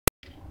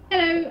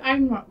Hello,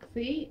 I'm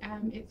Roxy.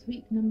 It's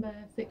week number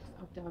 6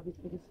 of Derby's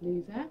Biggest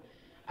Loser.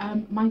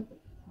 My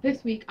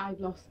This week I've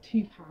lost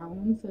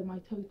 £2, so my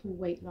total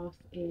weight loss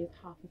is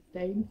half a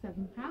stone,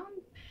 £7.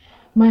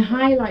 My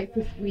highlights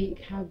this week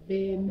have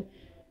been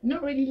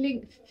not really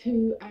linked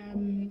to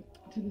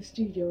the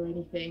studio or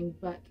anything,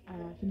 but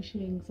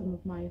finishing some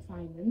of my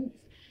assignments.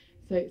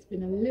 So it's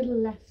been a little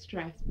less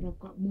stress, but I've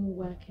got more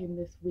work in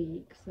this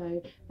week.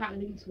 So that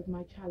links with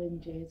my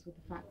challenges, with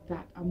the fact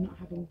that I'm not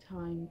having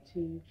time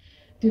to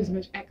do as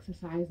much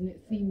exercise, and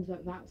it seems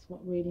that that's what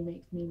really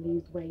makes me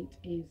lose weight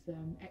is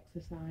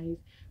exercise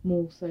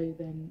more so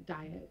than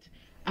diet.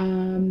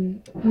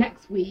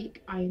 Next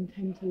week I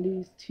intend to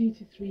lose £2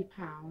 to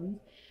 £3,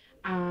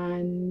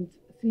 and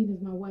seeing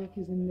as my work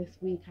is in this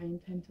week, I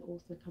intend to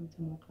also come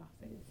to more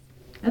classes.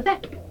 That's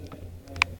it.